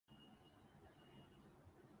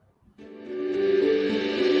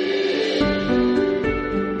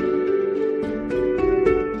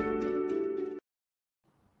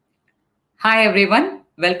Hi everyone,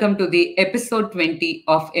 welcome to the episode 20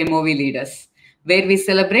 of MOV Leaders, where we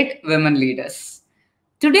celebrate women leaders.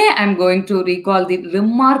 Today I'm going to recall the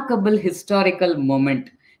remarkable historical moment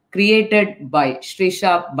created by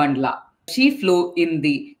Srisha Bandla. She flew in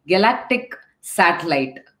the Galactic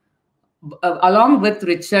Satellite along with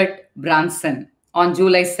Richard Branson on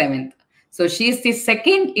July 7th. So she is the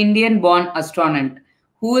second Indian born astronaut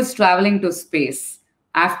who is traveling to space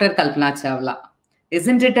after Kalpana Chawla.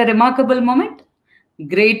 Isn't it a remarkable moment?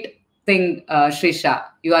 Great thing, Shrisha.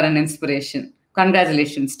 You are an inspiration.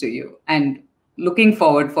 Congratulations to you and looking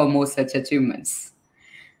forward for more such achievements.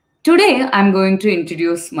 Today, I'm going to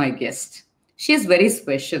introduce my guest. She is very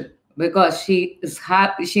special because she is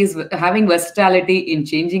having versatility in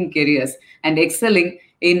changing careers and excelling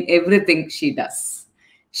in everything she does.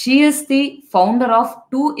 She is the founder of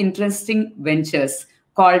two interesting ventures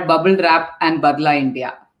called Bubble Wrap and Badla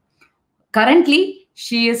India. Currently,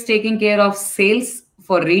 she is taking care of sales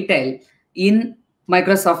for retail in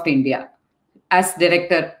Microsoft India as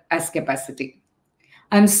director as capacity.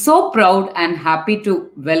 I'm so proud and happy to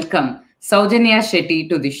welcome Sowjanya Shetty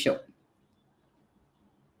to the show.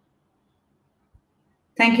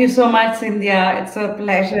 Thank you so much, Scindia. It's a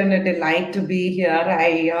pleasure and a delight to be here.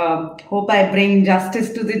 I hope I bring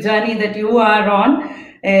justice to the journey that you are on,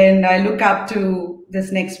 and I look up to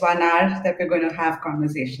this next 1 hour that we're going to have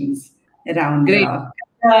conversations around Great.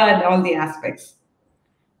 and all the aspects.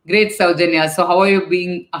 Great, Sowjanya. So how are you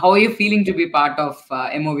being? How are you feeling to be part of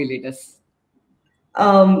MOV Leaders?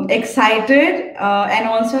 Excited and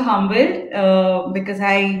also humbled because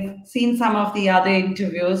I've seen some of the other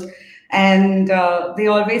interviews, and they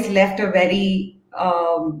always left a very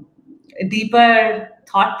deeper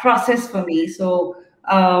thought process for me. So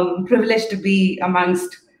privileged to be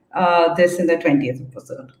amongst this in the 20th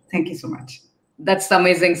episode. Thank you so much. That's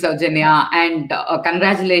amazing, Sowjanya, and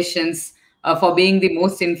congratulations for being the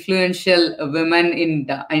most influential women in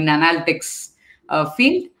analytics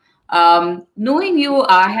field. Knowing you,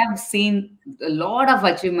 I have seen a lot of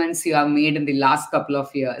achievements you have made in the last couple of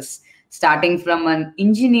years, starting from an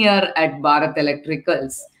engineer at Bharat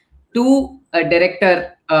Electricals to a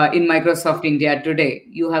director in Microsoft India today.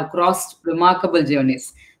 You have crossed remarkable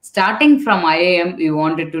journeys. Starting from IIM, we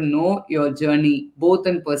wanted to know your journey, both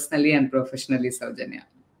in personally and professionally, Sowjanya.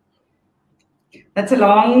 That's a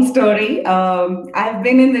long story. I've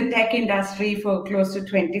been in the tech industry for close to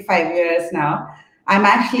 25 years now. I'm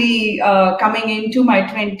actually coming into my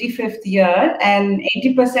 25th year, and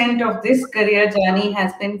 80% of this career journey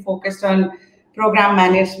has been focused on program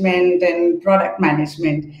management and product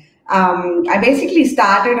management. I basically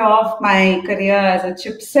started off my career as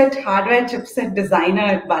a hardware chipset designer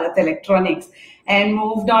at Bharat Electronics, and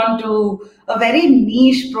moved on to a very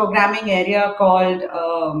niche programming area called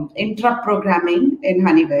interrupt programming in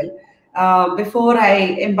Honeywell. Before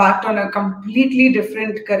I embarked on a completely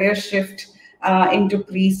different career shift into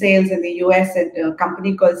pre-sales in the US at a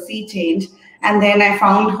company called Change. And then I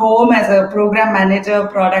found home as a program manager,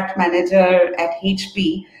 product manager at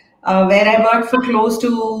HP, where I worked for close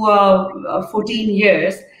to 14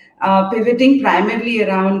 years, pivoting primarily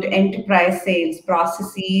around enterprise sales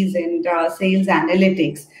processes and sales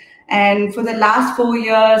analytics. And for the last 4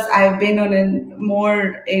 years, I've been on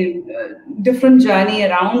a different journey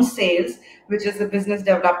around sales, which is the business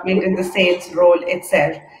development and the sales role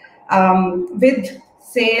itself. With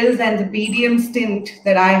sales and the BDM stint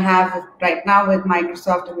that I have right now with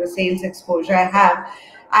Microsoft and the sales exposure I have,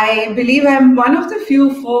 I believe I'm one of the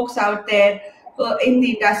few folks out there in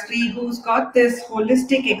the industry who's got this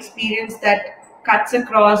holistic experience that cuts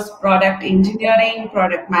across product engineering,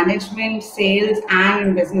 product management, sales,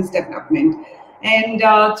 and business development. And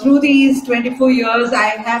through these 24 years,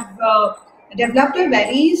 I have developed a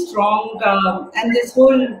very strong, and this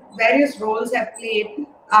whole various roles I've played,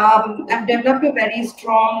 I've developed a very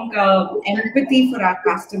strong empathy for our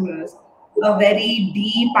customers, a very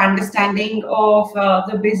deep understanding of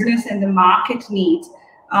the business and the market needs,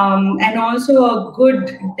 and also a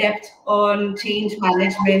good depth on change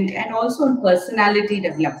management and also on personality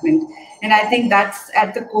development. And I think that's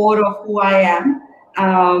at the core of who I am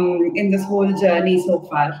in this whole journey so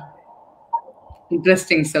far.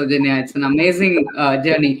 Interesting, Sowjanya. It's an amazing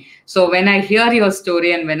journey. So when I hear your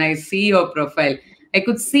story and when I see your profile, I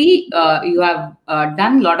could see you have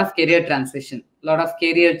done a lot of career transition, a lot of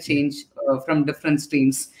career change from different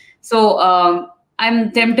streams. So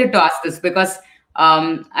I'm tempted to ask this because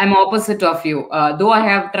I'm opposite of you. Though I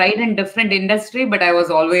have tried in different industry, but I was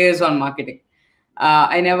always on marketing.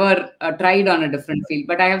 I never tried on a different field,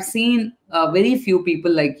 but I have seen very few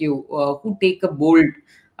people like you who take a bold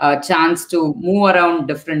chance to move around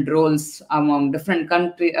different roles among different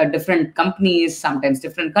companies, sometimes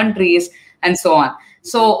different countries, and so on.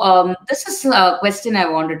 So this is a question I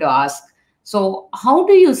wanted to ask. So how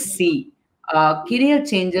do you see career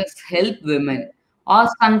changes help women, or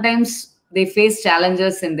sometimes they face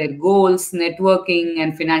challenges in their goals, networking,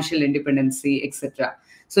 and financial independency, etc.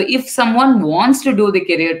 So if someone wants to do the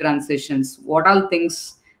career transitions, what all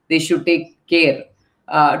things they should take care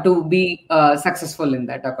to be successful in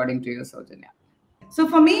that, according to you, Sowjanya? So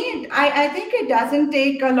for me, I think it doesn't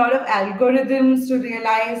take a lot of algorithms to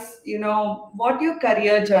realize, what your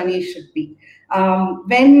career journey should be.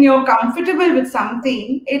 When you're comfortable with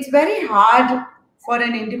something, it's very hard for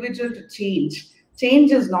an individual to change.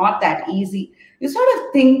 Change is not that easy. You sort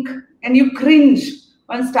of think and you cringe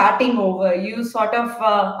on starting over. You sort of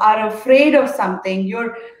are afraid of something.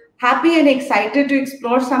 You're happy and excited to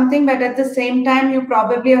explore something, but at the same time, you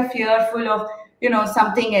probably are fearful of,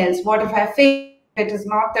 something else. What if I fail? It is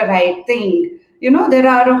not the right thing. There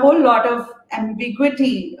are a whole lot of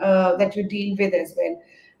ambiguity that you deal with as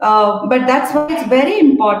well. But that's why it's very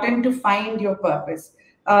important to find your purpose.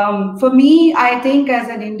 For me, I think as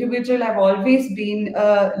an individual, I've always been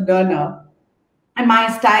a learner, and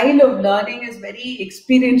my style of learning is very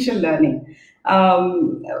experiential learning.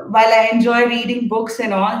 While I enjoy reading books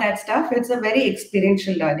and all that stuff, it's a very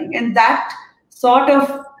experiential learning, and that sort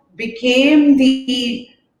of became the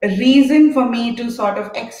reason for me to sort of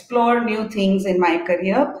explore new things in my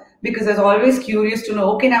career, because I was always curious to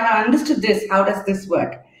know, okay, now I understood this, how does this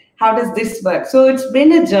work, how does this work? So it's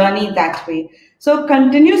been a journey that way. So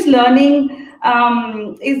continuous learning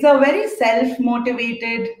is a very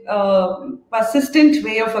self-motivated, persistent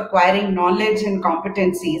way of acquiring knowledge and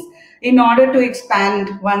competencies in order to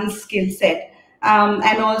expand one's skill set,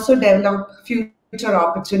 and also develop future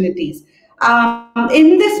opportunities.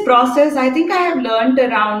 In this process, I think I have learned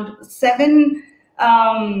around 7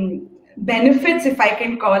 benefits, if I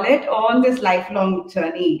can call it, on this lifelong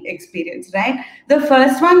journey experience, right? The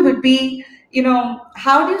first one would be,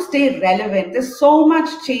 how do you stay relevant? There's so much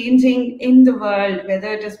changing in the world, whether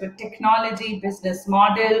it is with technology, business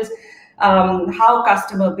models, how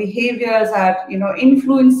customer behaviors are,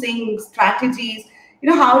 influencing strategies.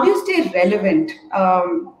 How do you stay relevant,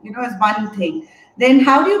 is one thing. Then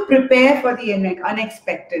how do you prepare for the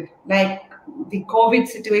unexpected? Like the COVID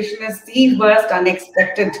situation is the worst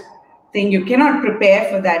unexpected thing. You cannot prepare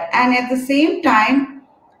for that. And at the same time,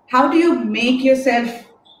 how do you make yourself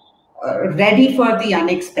ready for the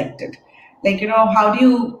unexpected? Like, how do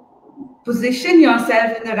you position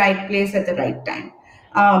yourself in the right place at the right time?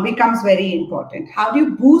 Becomes very important. How do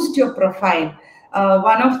you boost your profile?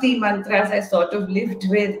 One of the mantras I sort of lived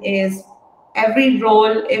with is, every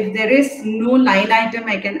role, if there is no line item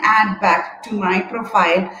I can add back to my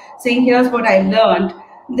profile saying here's what I learned,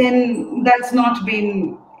 then that's not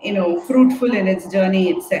been, fruitful in its journey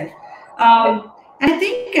itself. And I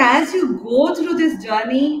think as you go through this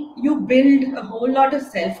journey, you build a whole lot of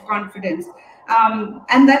self-confidence.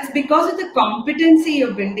 And that's because of the competency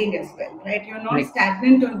you're building as well, right? You're not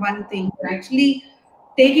stagnant on one thing. You're actually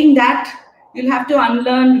taking that, you'll have to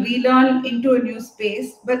unlearn, relearn into a new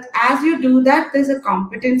space. But as you do that, there's a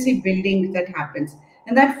competency building that happens,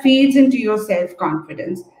 and that feeds into your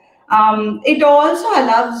self-confidence. It also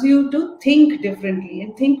allows you to think differently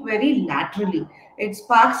and think very laterally. It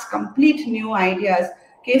sparks complete new ideas.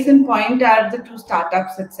 Case in point are the 2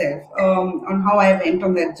 startups itself, on how I went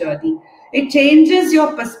on that journey. It changes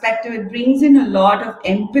your perspective. It brings in a lot of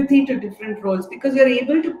empathy to different roles, because you're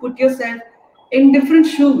able to put yourself in different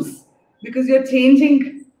shoes, because you're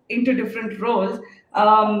changing into different roles.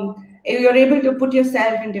 You're able to put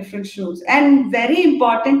yourself in different shoes. And very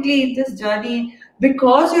importantly, in this journey,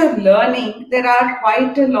 because you're learning, there are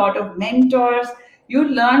quite a lot of mentors. You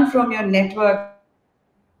learn from your network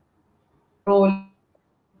role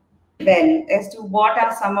well as to what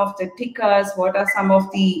are some of the tickers, what are some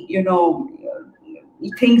of the,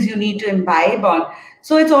 things you need to imbibe on.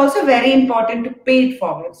 So it's also very important to pay it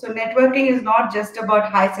forward. So networking is not just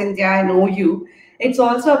about, hi Scindia, I know you. It's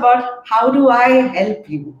also about, how do I help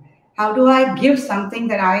you? How do I give something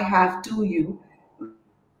that I have to you? Which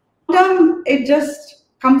in long term, it just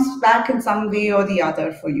comes back in some way or the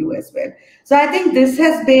other for you as well. So I think this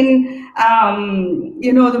has been,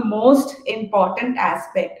 the most important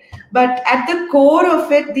aspect. But at the core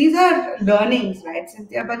of it, these are learnings, right,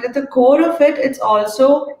 Cynthia? But at the core of it, it's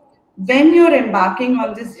also, when you're embarking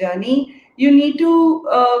on this journey, you need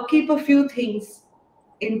to keep a few things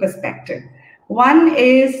in perspective. One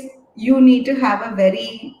is, you need to have a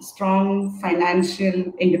very strong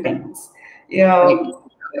financial independence.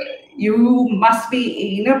 you must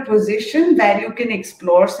be in a position where you can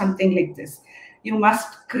explore something like this. You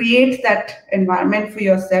must create that environment for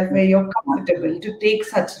yourself where you're comfortable to take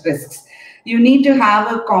such risks. You need to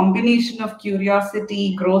have a combination of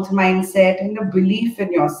curiosity, growth mindset, and a belief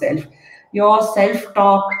in yourself. Your self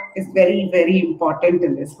talk is very, very important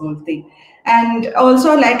in this whole thing. And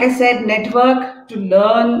also, like I said, network to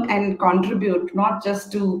learn and contribute, not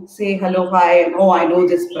just to say hello, hi, and oh, I know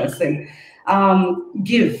this person.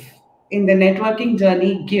 Give in the networking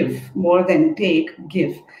journey, give more than take,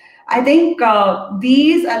 give. I think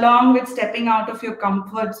these, along with stepping out of your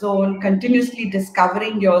comfort zone, continuously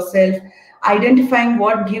discovering yourself, identifying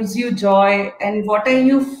what gives you joy and what are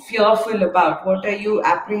you fearful about, what are you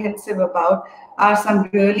apprehensive about, are some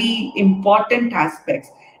really important aspects.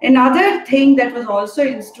 Another thing that was also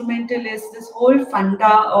instrumental is this whole funda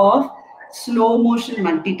of slow motion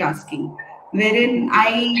multitasking, wherein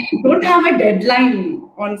I don't have a deadline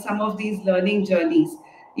on some of these learning journeys.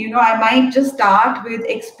 I might just start with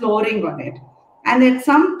exploring on it. And at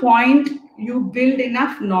some point, you build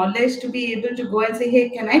enough knowledge to be able to go and say, hey,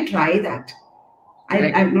 can I try that?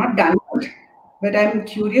 I've not done it, but I'm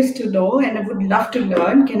curious to know and I would love to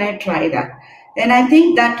learn. Can I try that? And I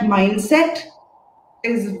think that mindset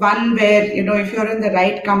is one where, if you're in the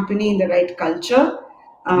right company, in the right culture,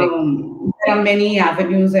 there are many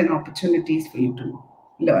avenues and opportunities for you to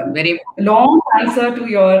learn. Very long answer to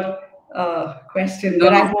your question,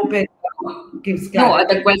 but I hope it gives clarity.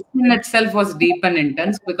 No, the question itself was deep and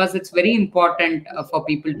intense because it's very important for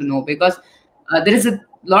people to know, because there is a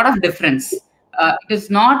lot of difference. It is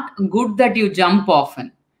not good that you jump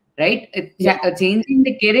often, right? Changing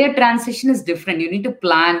the career transition is different. You need to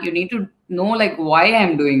plan. You need to know like why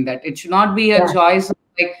I'm doing that. It should not be a choice of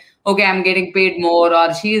like, okay, I'm getting paid more,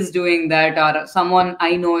 or she is doing that, or someone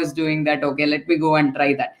I know is doing that. Okay, let me go and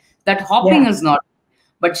try that. That hopping is not.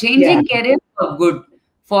 But changing careers are good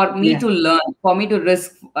for me to learn, for me to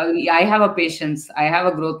risk. I have a patience. I have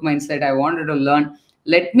a growth mindset. I wanted to learn.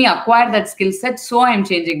 Let me acquire that skill set. So I'm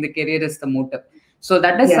changing the career is the motive. So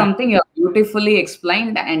that is something you beautifully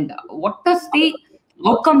explained. And what is the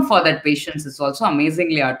outcome for that patience is also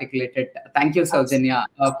amazingly articulated. Thank you, Sowjanya,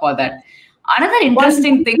 for that. Another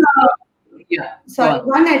interesting thing.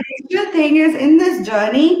 One additional thing is in this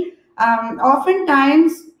journey,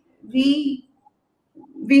 oftentimes we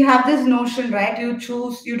have this notion, right? You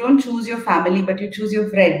don't choose your family, but you choose your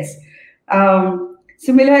friends.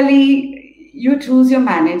 Similarly, you choose your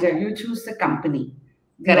manager, you choose the company,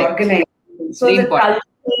 the organization. So the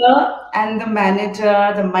culture and the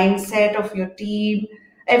manager, the mindset of your team,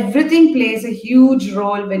 everything plays a huge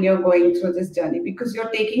role when you're going through this journey, because you're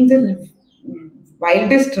taking the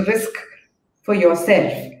wildest risk for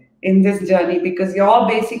yourself in this journey, because you're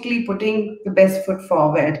basically putting the best foot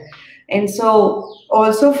forward. And so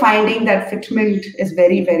also finding that fitment is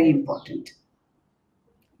very, very important.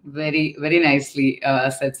 Very, very nicely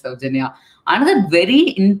said, Sowjanya. Another very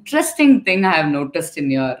interesting thing I have noticed in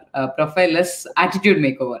your profile is attitude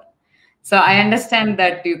makeover. So I understand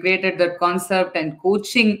that you created that concept and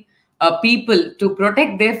coaching people to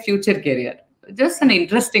protect their future career. Just an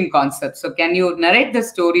interesting concept. So can you narrate the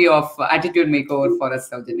story of attitude makeover for us,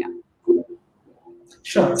 Sowjanya?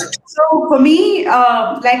 Sure. So for me,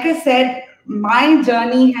 like I said, my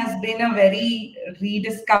journey has been a very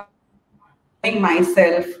rediscovering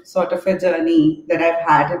myself sort of a journey that I've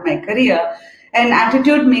had in my career. And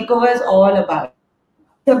attitude makeover is all about.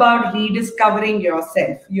 It's about rediscovering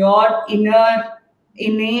yourself, your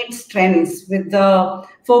innate strengths, with the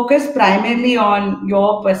focus primarily on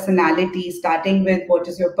your personality, starting with what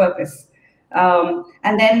is your purpose.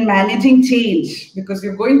 And then managing change, because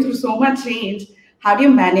you're going through so much change. How do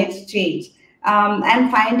you manage change?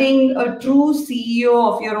 And finding a true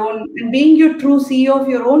CEO of your own, and being your true CEO of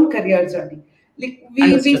your own career journey. Like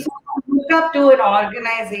we look up to an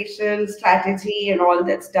organization, strategy, and all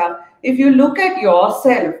that stuff. If you look at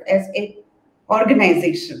yourself as an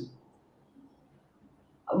organization,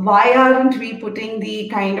 why aren't we putting the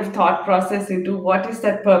kind of thought process into what is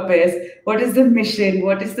that purpose, what is the mission,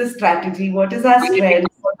 what is the strategy, what is our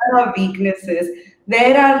strengths, what are our weaknesses,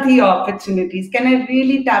 where are the opportunities, can I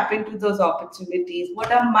really tap into those opportunities,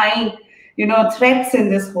 what are my threats in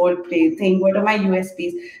this whole thing, what are my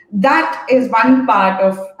USPs? That is one part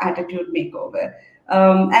of attitude makeover.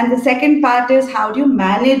 And the second part is, how do you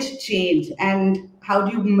manage change and how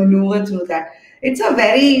do you maneuver through that? It's a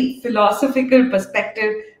very philosophical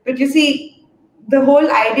perspective, but you see, the whole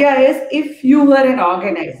idea is, if you were an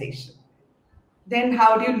organization, then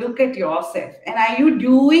how do you look at yourself? And are you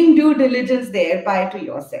doing due diligence thereby to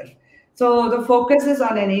yourself? So the focus is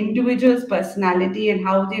on an individual's personality and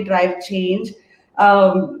how they drive change.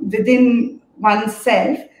 within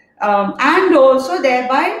oneself, and also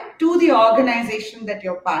thereby to the organization that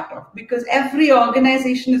you're part of, because every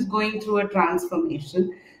organization is going through a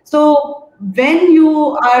transformation. So when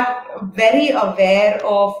you are very aware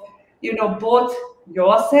of, both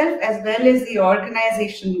yourself as well as the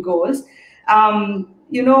organization goals,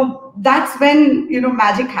 that's when,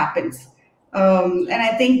 magic happens. And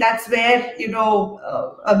I think that's where,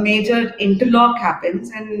 a major interlock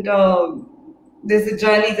happens, and there's a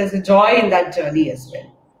joy in that journey as well.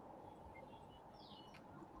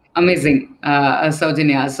 Amazing,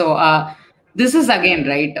 Sowjanya. So this is again,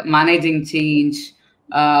 right, managing change.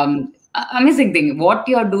 Amazing thing. What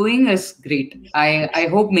you're doing is great. I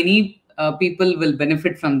hope many people will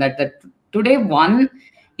benefit from that. That today, one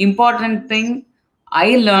important thing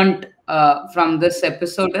I learned from this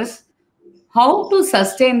episode is how to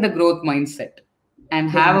sustain the growth mindset and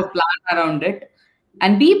have Yeah. a plan around it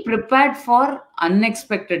and be prepared for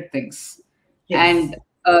unexpected things. Yes. And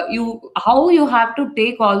you how you have to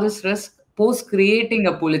take all this risk post creating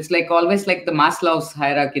a pool. It's like always like the Maslow's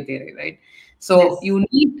hierarchy theory, right? So Yes. you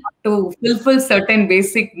need to fulfill certain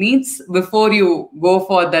basic needs before you go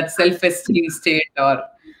for that self-esteem state or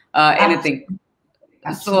anything.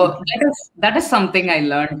 Absolutely. So Absolutely. that is something I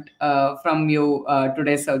learned from you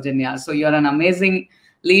today, Sowjanya. So you're an amazing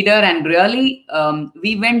leader, and really,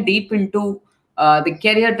 we went deep into the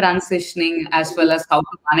career transitioning as well as how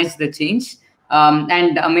to manage the change.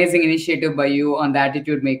 And amazing initiative by you on the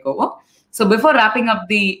attitude makeover. So before wrapping up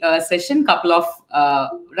the session, couple of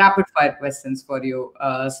rapid fire questions for you,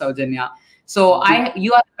 Sowjanya. So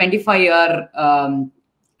you are 25-year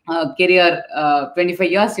career,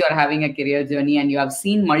 25 years you are having a career journey, and you have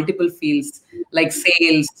seen multiple fields like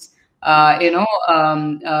sales,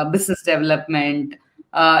 business development,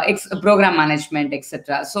 program management,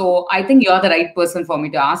 etc. So I think you are the right person for me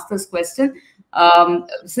to ask this question.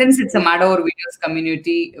 Since it's a Mad Videos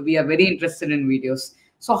community, we are very interested in videos.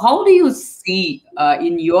 So how do you see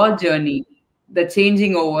in your journey the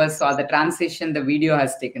changing overs or the transition the video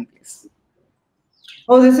has taken place?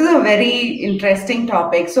 Oh, this is a very interesting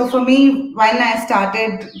topic. So for me, when I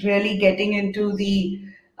started really getting into the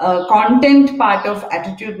content part of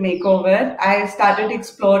attitude makeover, I started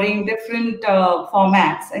exploring different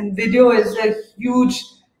formats, and video is a huge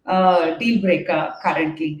deal breaker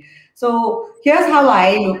currently. So here's how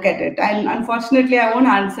I look at it, and unfortunately, I won't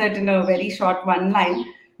answer it in a very short one line.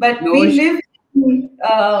 But No we issue.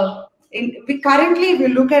 live we currently, if you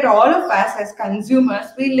look at all of us as consumers,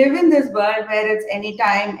 we live in this world where it's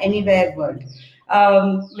anytime, anywhere world.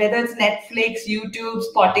 Whether it's Netflix, YouTube,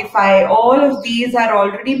 Spotify, all of these are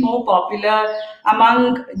already more popular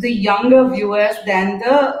among the younger viewers than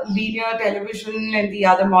the linear television and the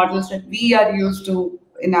other models that we are used to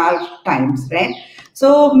in our times, right?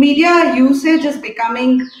 So media usage is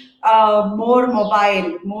becoming more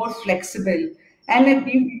mobile, more flexible,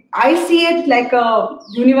 and I see it like a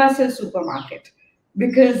universal supermarket,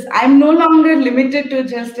 because I'm no longer limited to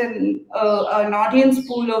just an audience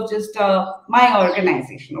pool of just my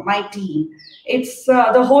organization or my team. It's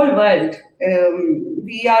the whole world.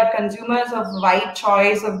 We are consumers of wide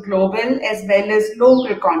choice of global as well as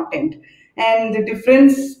local content, and the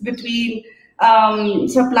difference between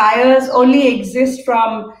suppliers only exist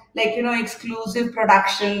from, like, exclusive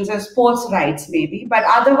productions or sports rights maybe, but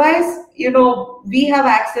otherwise, we have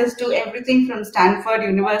access to everything from Stanford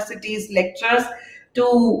University's lectures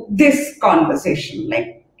to this conversation,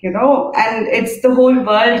 like, and it's the whole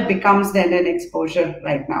world becomes then an exposure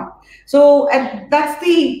right now. So that's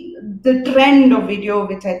the trend of video,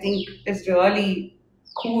 which I think is really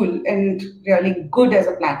cool and really good as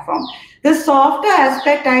a platform. The softer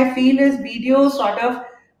aspect I feel is video sort of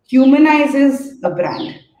humanizes a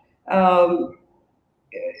brand. Um,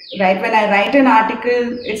 right, when I write an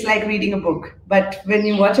article, it's like reading a book. But when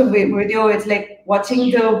you watch a video, it's like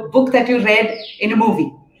watching the book that you read in a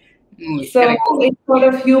movie. So Correct. it sort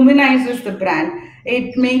of humanizes the brand.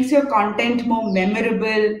 It makes your content more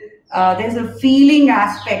memorable. There's a feeling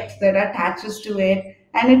aspect that attaches to it,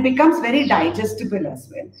 and it becomes very digestible as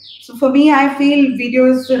well. So for me, I feel video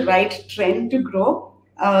is the right trend to grow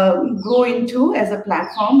into as a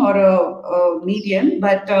platform or a medium.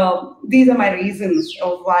 But these are my reasons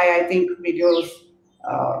of why I think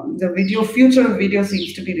the video future of video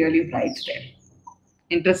seems to be really bright there.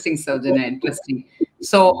 Interesting, Sowjanya. Interesting.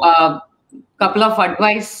 So, couple of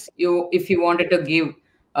advice if you wanted to give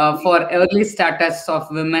for early starters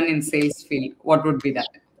of women in sales field, what would be that?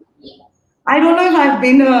 I don't know if I've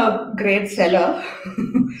been a great seller.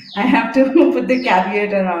 I have to put the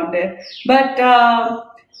caveat around it. But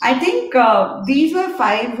I think these were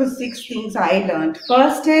 5 or 6 things I learned.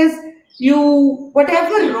 First is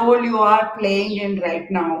whatever role you are playing in right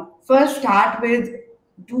now, first start with,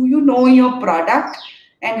 do you know your product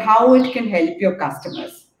and how it can help your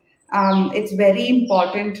customers? It's very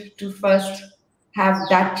important to first have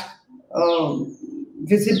that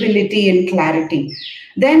visibility and clarity.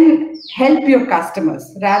 Then help your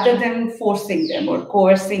customers rather than forcing them or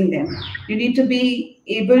coercing them. You need to be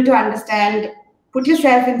able to understand, put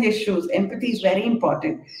yourself in their shoes. Empathy is very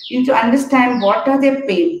important. You need to understand what are their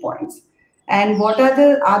pain points and what are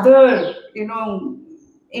the other,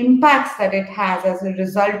 impacts that it has as a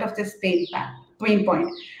result of this pain point.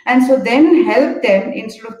 And so then help them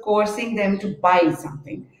instead of coercing them to buy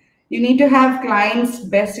something. You need to have clients'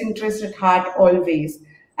 best interest at heart always,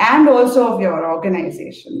 and also of your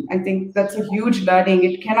organization. I think that's a huge learning.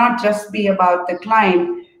 It cannot just be about the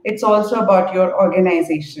client, it's also about your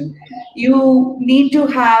organization. You need to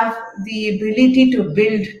have the ability to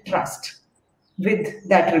build trust with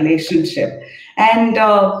that relationship. And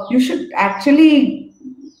you should actually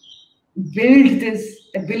build this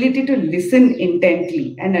ability to listen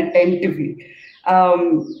intently and attentively.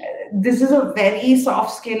 This is a very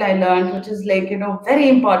soft skill I learned, which is like, very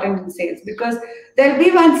important in sales, because there'll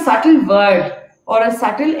be one subtle word or a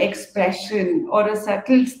subtle expression or a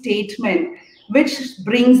subtle statement which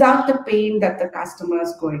brings out the pain that the customer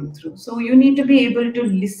is going through. So you need to be able to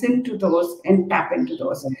listen to those and tap into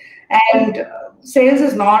those. And sales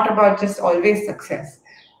is not about just always success.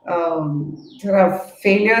 There are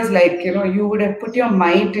failures, like, you would have put your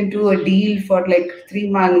mind into a deal for like 3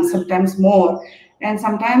 months, sometimes more, and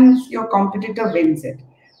sometimes your competitor wins it.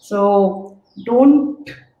 So don't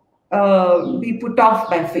be put off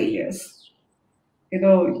by failures.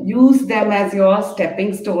 Use them as your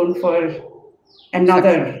stepping stone for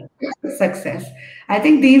another success. I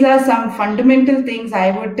think these are some fundamental things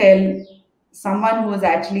I would tell someone who is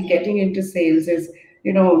actually getting into sales is,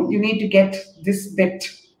 you need to get this bit.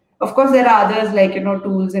 Of course, there are others like,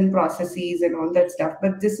 tools and processes and all that stuff,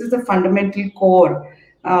 but this is the fundamental core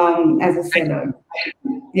as a seller.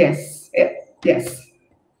 Yes. Yes.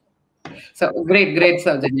 So great,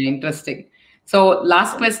 Sowjanya. Interesting. So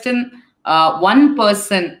last question. One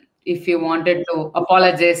person, if you wanted to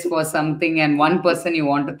apologize for something, and one person you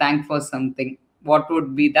want to thank for something, what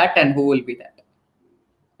would be that and who will be that?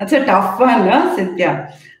 That's a tough one, huh,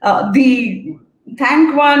 Cynthia? The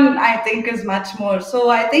thank one, I think, is much more. So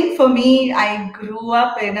I think for me, I grew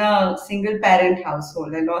up in a single parent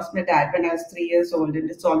household. I lost my dad when I was 3 years old, and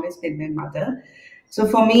it's always been my mother. So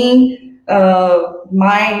for me,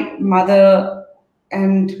 my mother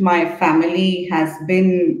and my family has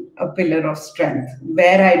been a pillar of strength,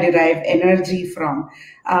 where I derive energy from.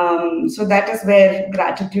 So that is where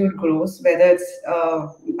gratitude grows, whether it's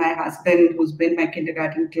my husband, who's been my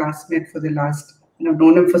kindergarten classmate for the last, I've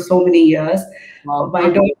known him for so many years, my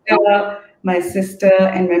daughter, my sister,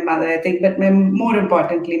 and my mother, I think, but more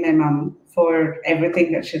importantly, my mom, for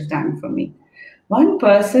everything that she's done for me. One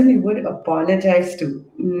person you would apologize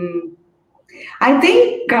to? I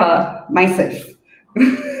think myself.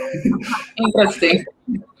 Interesting.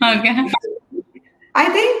 Okay. I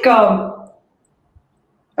think,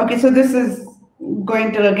 okay, so this is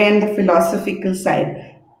going to again the philosophical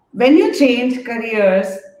side. When you change careers,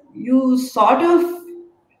 you sort of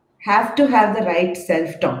have to have the right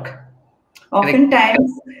self-talk.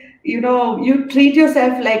 Oftentimes, you treat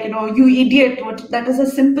yourself like, you idiot. That is a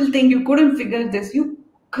simple thing. You couldn't figure this. You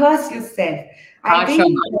curse yourself. I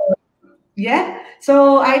think, yeah.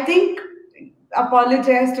 So I think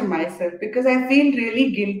apologize to myself, because I feel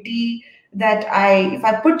really guilty that if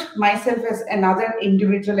I put myself as another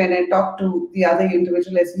individual and I talk to the other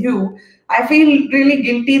individual as you, I feel really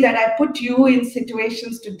guilty that I put you in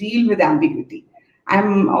situations to deal with ambiguity.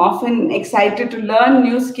 I'm often excited to learn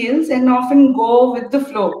new skills and often go with the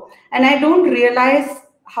flow. And I don't realize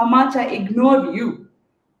how much I ignore you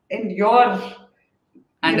and your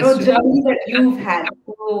journey that you've had.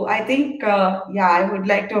 So I think, I would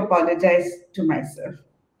like to apologize to myself.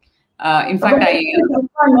 In fact,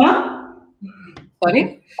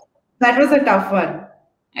 sorry? That was a tough one.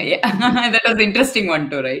 Yeah, that was an interesting one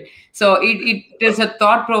too, right? So it is a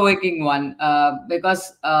thought-provoking one,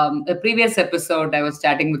 because the previous episode I was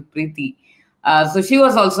chatting with Preeti. So she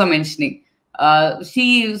was also mentioning,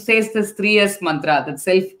 she says this 3 years mantra, that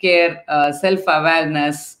self-care,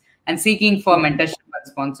 self-awareness, and seeking for mentorship and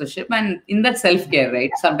sponsorship. And in that self-care,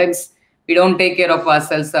 right, sometimes we don't take care of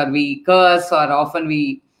ourselves, or we curse, or often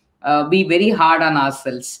we be very hard on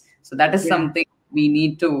ourselves. So that is something we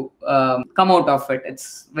need to come out of it.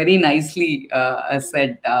 It's very nicely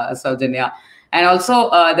said, Sowjanya. And also,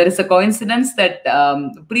 there is a coincidence that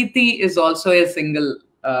Preeti is also a single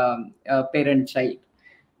parent child.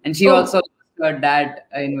 And she also Oh, lost her dad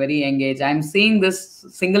in very young age. I'm seeing this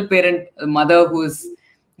single parent mother who's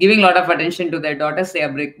giving a lot of attention to their daughters. They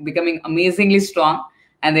are becoming amazingly strong,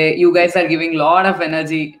 and you guys are giving a lot of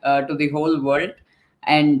energy to the whole world.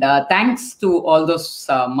 And thanks to all those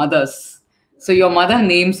mothers. So your mother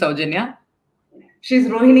name Sowjanya? she's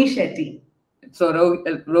Rohini Shetty. So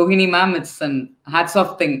Rohini ma'am, it's an hats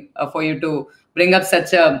off thing for you to bring up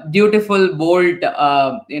such a beautiful, bold,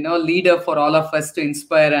 leader for all of us to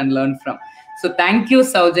inspire and learn from. So thank you,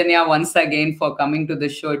 Sowjanya, once again for coming to the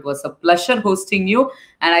show. It was a pleasure hosting you,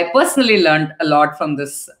 and I personally learned a lot from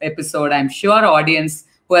this episode. I'm sure audience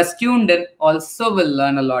who has tuned in also will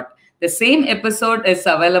learn a lot. The same episode is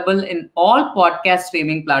available in all podcast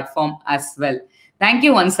streaming platform as well. Thank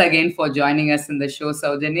you once again for joining us in the show,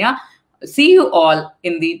 Sowjanya. See you all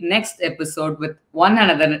in the next episode with one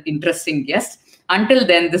another interesting guest. Until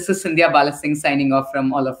then, this is Scindia Balasingh signing off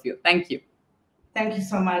from all of you. Thank you. Thank you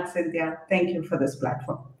so much, Cynthia. Thank you for this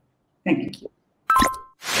platform. Thank you.